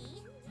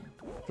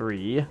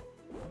 3.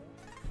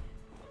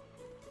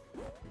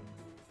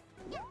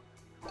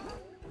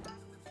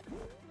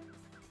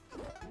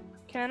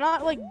 Can I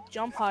not like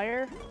jump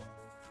higher?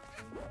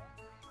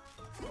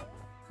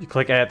 You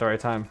click A at the right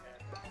time.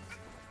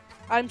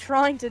 I'm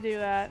trying to do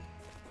that.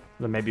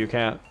 Then maybe you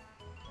can't.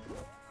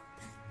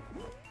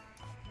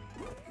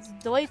 Is the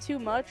delay too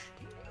much?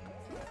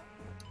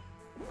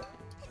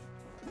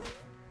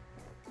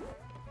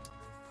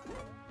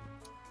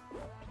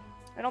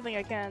 I don't think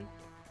I can.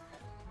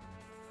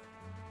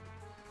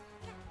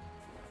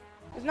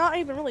 It's not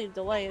even really a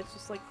delay, it's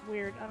just like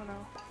weird, I don't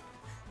know.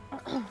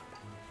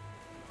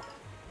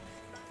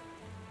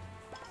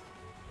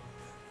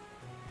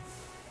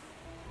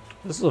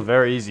 This is a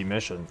very easy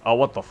mission. Oh,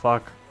 what the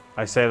fuck?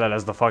 I say that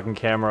as the fucking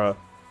camera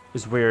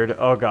is weird.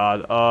 Oh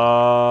god.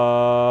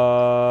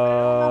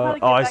 Oh,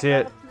 I see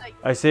it.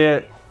 I see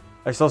it.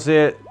 I still see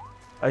it.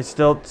 I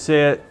still see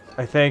it.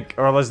 I think.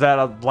 Or was that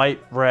a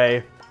light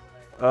ray?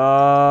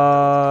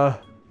 I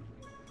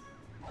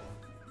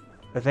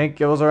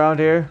think it was around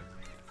here.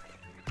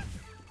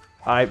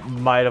 I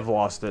might have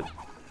lost it.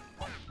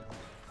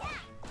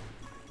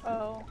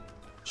 Oh.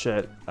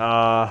 Shit.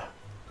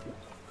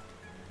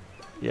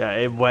 Yeah,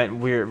 it went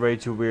weird, way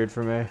too weird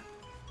for me.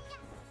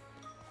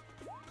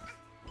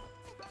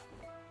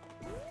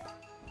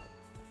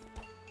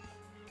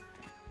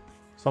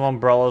 Some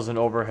umbrellas and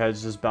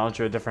overheads just bounce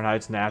you at different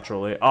heights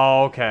naturally.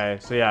 Oh, okay.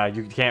 So yeah,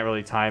 you can't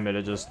really time it.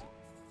 It just...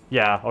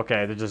 Yeah,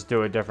 okay. They just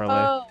do it differently.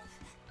 Oh,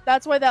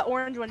 that's why that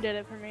orange one did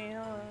it for me.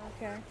 Oh,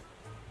 okay.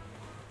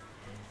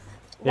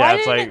 Yeah,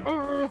 it's like...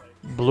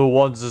 Blue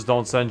ones just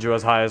don't send you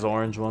as high as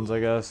orange ones, I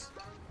guess.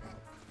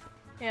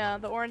 Yeah,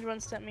 the orange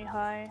one sent me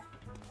high.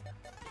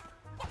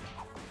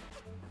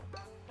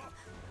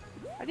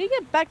 How do you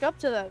get back up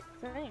to that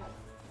thing?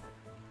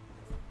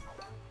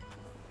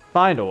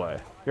 Find a way.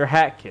 You're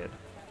Hat Kid.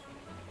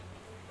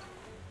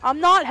 I'm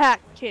not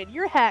Hat Kid.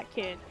 You're Hat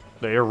Kid.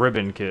 No, you're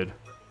Ribbon Kid.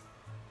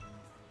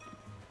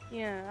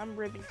 Yeah, I'm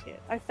Ribbon Kid.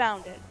 I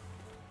found it.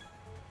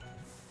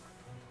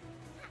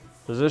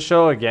 Does this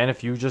show again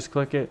if you just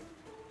click it?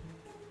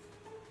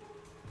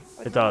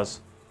 It does.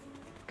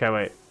 Okay,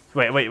 wait.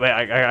 Wait.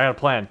 I got a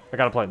plan. I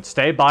got a plan.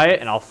 Stay by it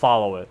and I'll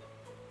follow it.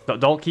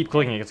 Don't keep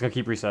clicking it. It's gonna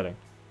keep resetting.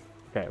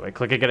 Okay, wait.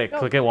 Click it. Get it. Go.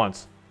 Click it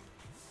once.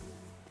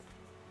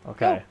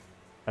 Okay. Go.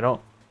 I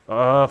don't.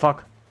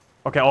 Fuck.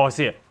 Okay. Oh, I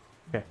see it.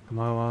 Okay. Come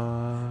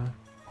on.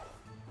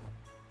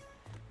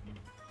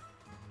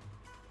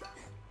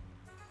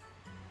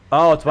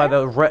 Oh, it's by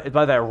the red.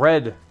 By that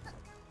red.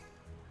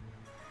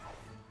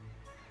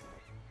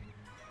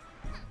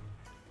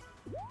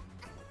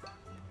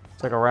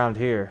 It's like around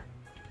here.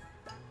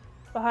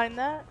 Behind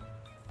that?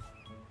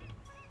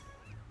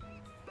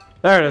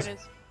 There it There is. it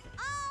is.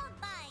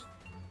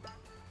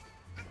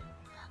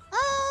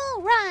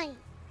 All right.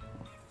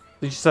 I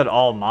think she said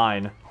all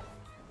mine.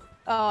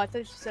 Oh, I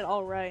thought she said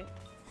all right.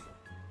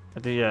 I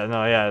think, yeah,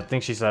 no, yeah, I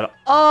think she said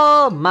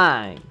all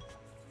mine.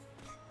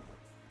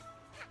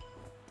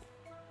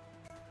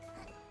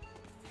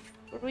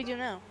 What do we do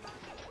now?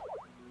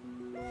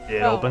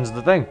 It Oh. opens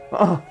the thing.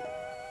 Oh.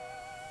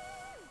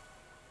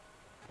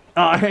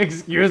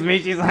 Excuse me,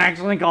 she's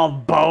actually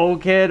called Bow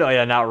Kid? Oh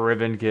yeah, not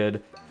Ribbon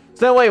Kid.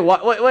 So wait,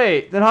 what?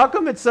 Wait. Then how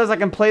come it says I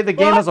can play the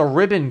game as a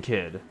Ribbon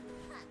Kid?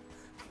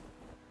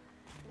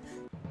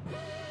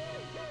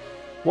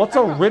 What's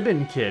a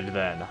Ribbon Kid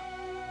then?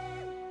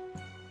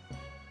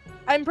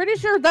 I'm pretty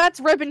sure that's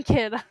Ribbon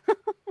Kid.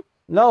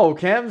 No,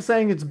 Cam's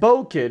saying it's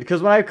Bow Kid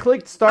because when I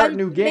clicked start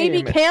new game,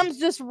 Maybe Cam's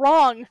just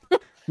wrong.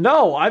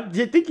 no, I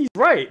think he's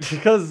right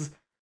because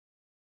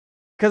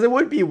it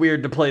would be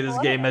weird to play this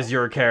game as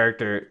your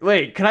character.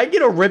 Wait, can I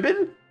get a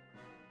ribbon?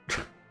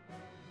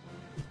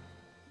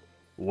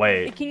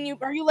 Wait. Can you?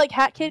 Are you like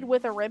Hat Kid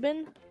with a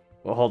ribbon?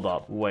 Well, hold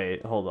up.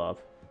 Wait, hold up.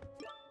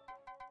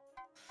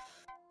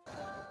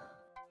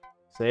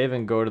 Save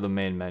and go to the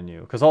main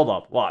menu. Cause hold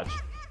up, watch.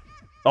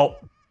 Oh,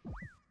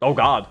 oh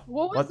God.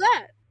 What was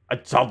that?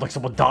 It sounded like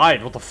someone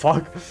died. What the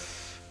fuck?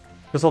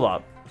 Cause hold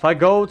up. If I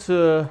go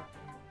to,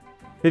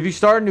 if you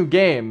start a new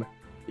game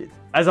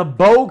as a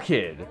Bow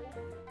Kid.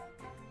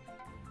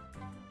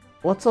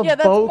 What's a Yeah,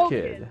 that's Bow Bow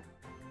Kid? Kid.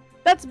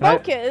 That's Can I-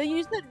 Bow Kid.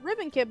 You said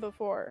Ribbon Kid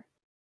before.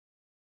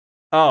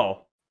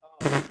 Oh.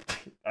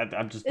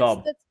 I'm just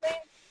dumb. It's the same.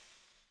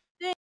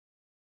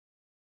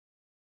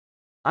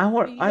 I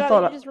You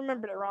just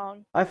remembered it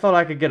wrong. I thought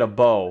I could get a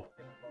bow.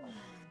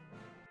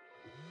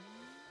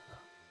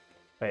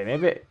 Wait,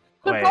 maybe.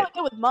 Could Wait. probably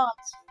go with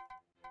mods.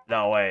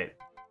 No, wait.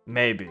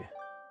 Maybe.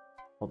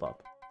 Hold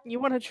up. You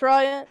want to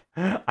try it?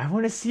 I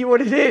want to see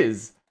what it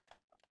is.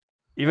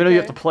 Even though you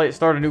have to Okay.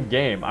 start a new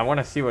game, I want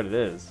to see what it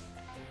is.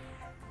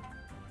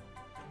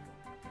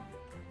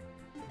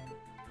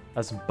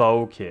 That's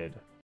Bow Kid.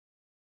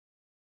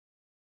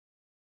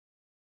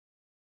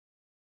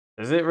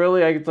 Is it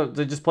really? I get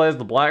to just play as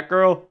the black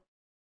girl?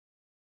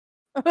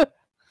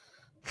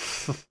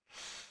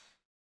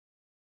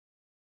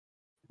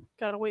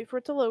 Gotta wait for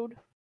it to load.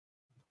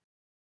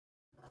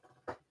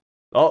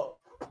 Oh.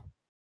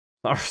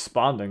 Not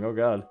responding. Oh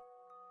god.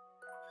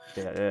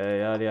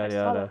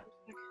 Yada.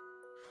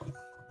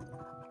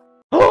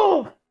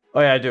 Oh!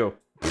 Oh yeah, I do.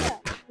 Yeah,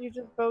 you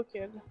just Bow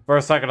Kid. For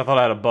a second, I thought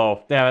I had a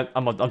bow. Damn it,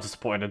 I'm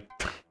disappointed.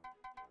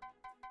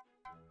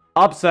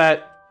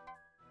 Upset.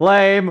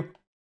 Lame.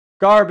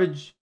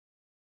 Garbage.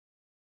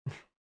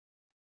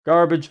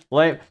 Garbage.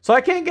 Lame. So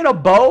I can't get a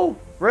bow?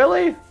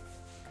 Really?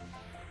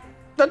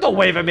 Don't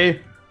wave at me.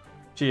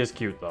 She is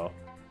cute, though.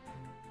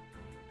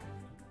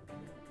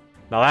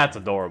 Now that's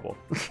adorable.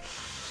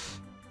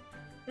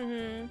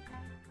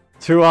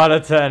 2 out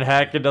of 10.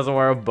 Heck, it doesn't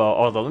wear a bow.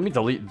 Oh, let me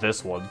delete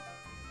this one.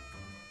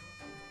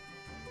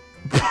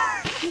 You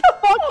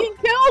fucking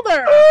killed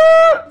her!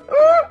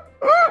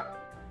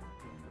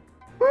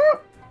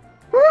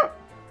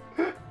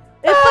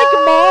 It's like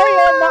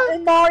Mario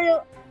and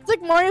Mario. It's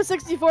like Mario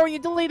 64 when you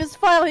delete his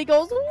file, he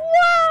goes,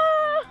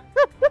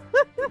 "Wah!"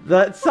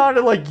 That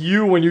sounded like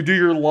you when you do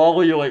your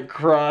lolly, like,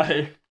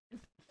 cry.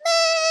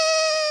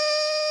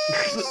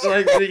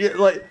 like,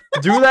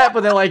 do that,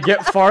 but then, like,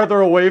 get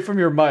farther away from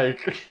your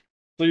mic.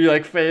 So you,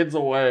 like, fades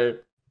away.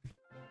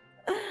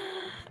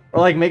 Or,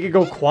 like, make it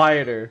go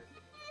quieter.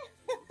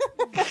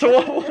 That's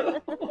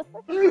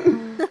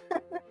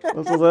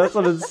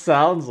what it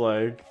sounds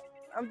like.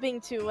 I'm being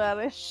too loud.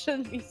 I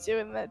shouldn't be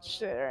doing that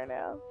shit right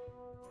now.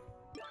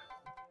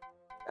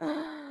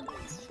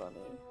 It's funny.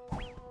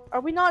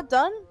 Are we not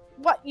done?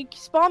 What? You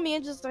spawned me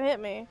in just to hit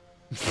me.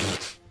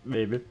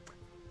 Maybe.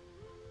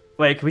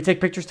 Wait, can we take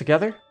pictures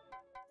together?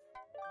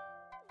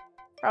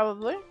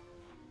 Probably.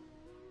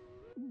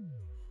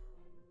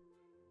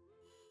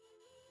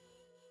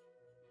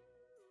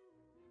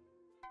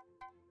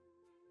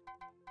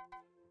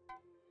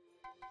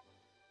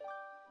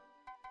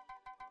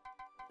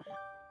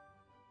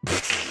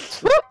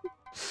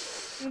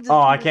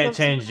 Oh, I can't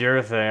change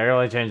your thing. I can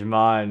only change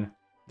mine.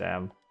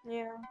 Damn.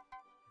 Yeah.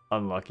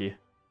 Unlucky.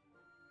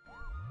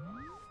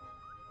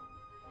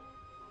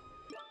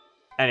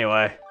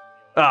 Anyway.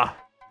 What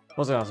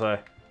was I gonna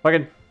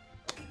say?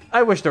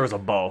 I wish there was a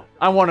bow.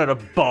 I wanted a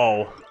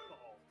bow.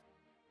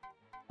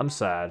 I'm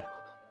sad.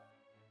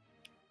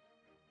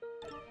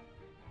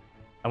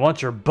 I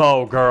want your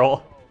bow,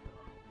 girl.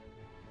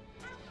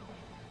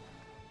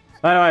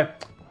 Anyway,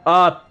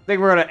 I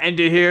think we're gonna end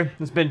it here.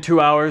 It's been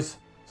 2 hours,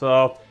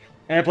 so,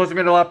 and plus we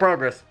made a lot of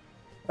progress.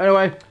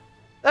 Anyway,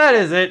 that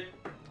is it.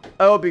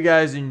 I hope you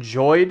guys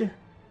enjoyed.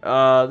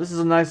 This is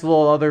a nice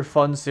little other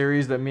fun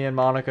series that me and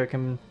Monika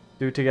can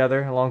do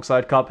together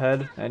alongside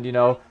Cuphead, and you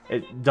know,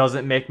 it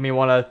doesn't make me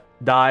want to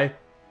die.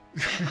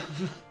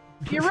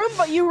 Your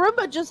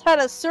Roomba just had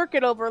a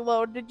circuit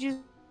overload. Did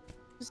you?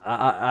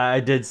 I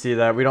did see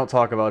that. We don't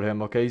talk about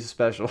him, okay? He's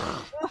special.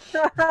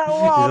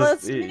 Well,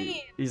 that's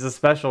me. He's a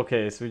special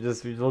case.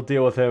 We'll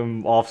deal with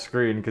him off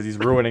screen because he's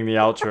ruining the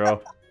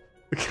outro.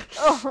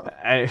 Oh.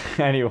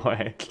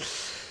 Anyway.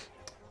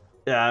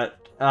 Yeah,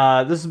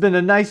 this has been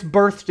a nice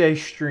birthday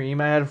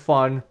stream. I had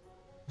fun.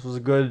 This was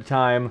a good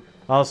time.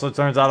 Also, it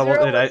turns out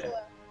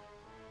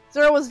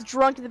Zero was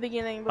drunk at the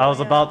beginning. But, I was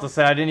about to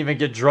say I didn't even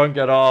get drunk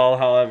at all,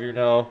 however you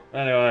know.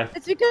 Anyway.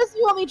 It's because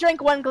you only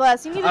drank one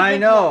glass. You need to drink I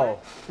know. more.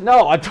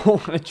 No, I don't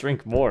want to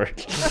drink more.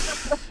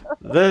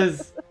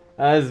 This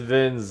has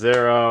been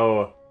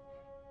Zero.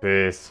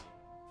 Peace.